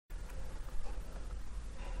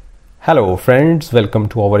Hello friends, welcome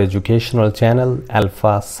to our educational channel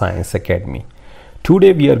Alpha Science Academy.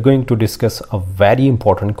 Today we are going to discuss a very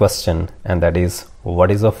important question, and that is, what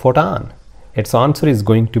is a photon? Its answer is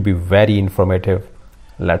going to be very informative.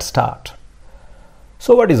 Let's start.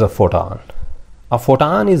 So what is a photon? A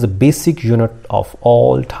photon is a basic unit of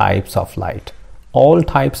all types of light. All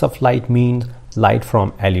types of light means light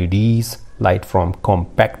from LEDs, light from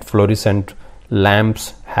compact fluorescent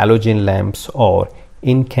lamps, halogen lamps, or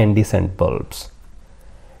incandescent bulbs.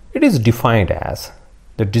 It is defined as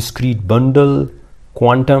the discrete bundle,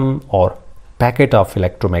 quantum, or packet of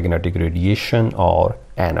electromagnetic radiation or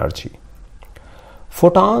energy.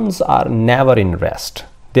 Photons are never in rest.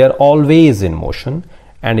 They are always in motion,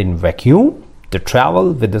 and in vacuum they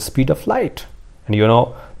travel with the speed of light. And you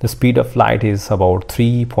know, the speed of light is about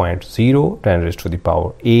 3.0 10 raised to the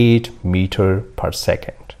power 8 meter per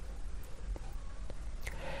second.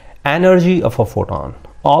 Energy of a photon.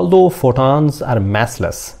 Although photons are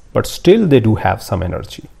massless, but still they do have some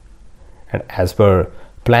energy. And as per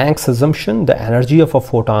Planck's assumption, the energy of a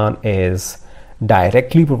photon is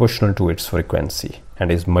directly proportional to its frequency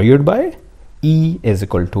and is measured by E is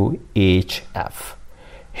equal to hf.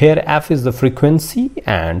 Here f is the frequency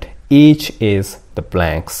and h is the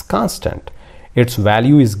Planck's constant. Its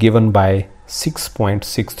value is given by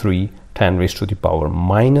 6.63 10 raised to the power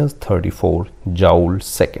minus 34 joule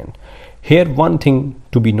second. Here one thing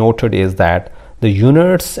to be noted is that the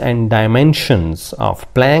units and dimensions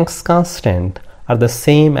of Planck's constant are the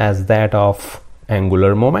same as that of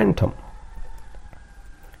angular momentum.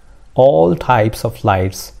 All types of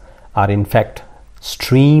lights are in fact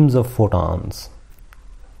streams of photons.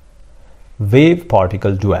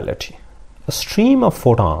 Wave-particle duality. A stream of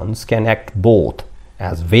photons can act both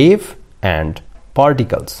as wave and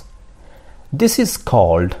particles. This is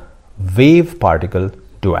called wave-particle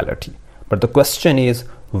duality. But the question is,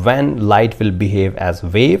 when light will behave as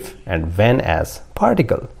wave and when as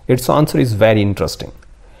particle? Its answer is very interesting.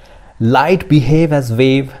 Light behave as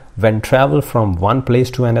wave when travel from one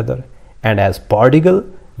place to another, and as particle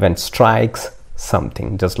when strikes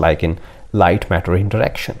something, just like in light-matter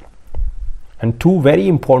interaction. And two very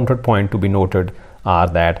important points to be noted are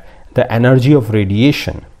that the energy of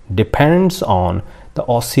radiation depends on the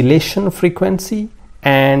oscillation frequency,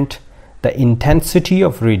 and the intensity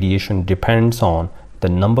of radiation depends on the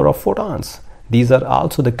number of photons. These are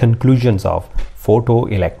also the conclusions of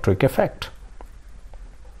photoelectric effect.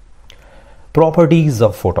 Properties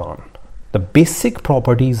of photon. The basic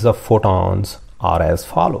properties of photons are as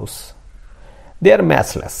follows. They are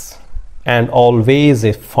massless and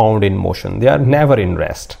always found in motion. They are never in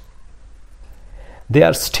rest. They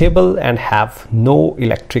are stable and have no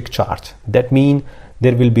electric charge. That means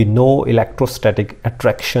there will be no electrostatic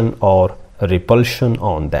attraction or repulsion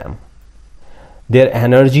on them. Their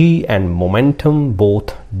energy and momentum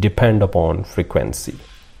both depend upon frequency.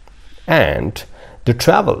 And they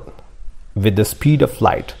travel with the speed of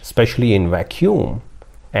light, especially in vacuum,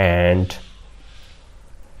 and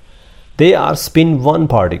they are spin 1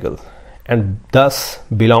 particle and thus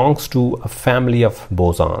belongs to a family of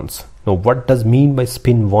bosons. Now, what does mean by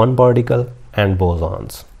spin 1 particle and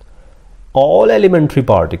bosons? All elementary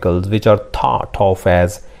particles which are thought of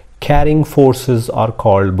as carrying forces are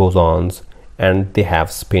called bosons, and they have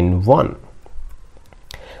spin 1.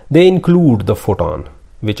 They include the photon,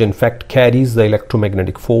 which in fact carries the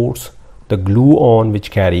electromagnetic force, the gluon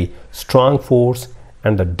which carry strong force,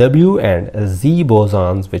 and the W and Z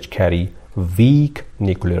bosons which carry weak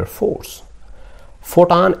nuclear force.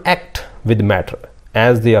 Photons act with matter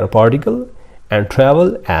as they are particle and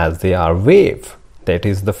travel as they are wave. That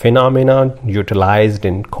is the phenomenon utilized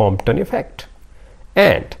in Compton effect.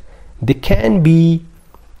 And they can be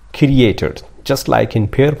created just like in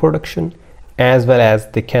pair production, as well as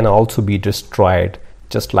they can also be destroyed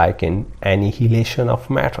just like in annihilation of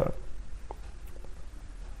matter.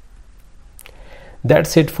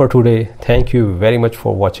 That's it for today. Thank you very much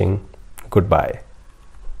for watching. Goodbye.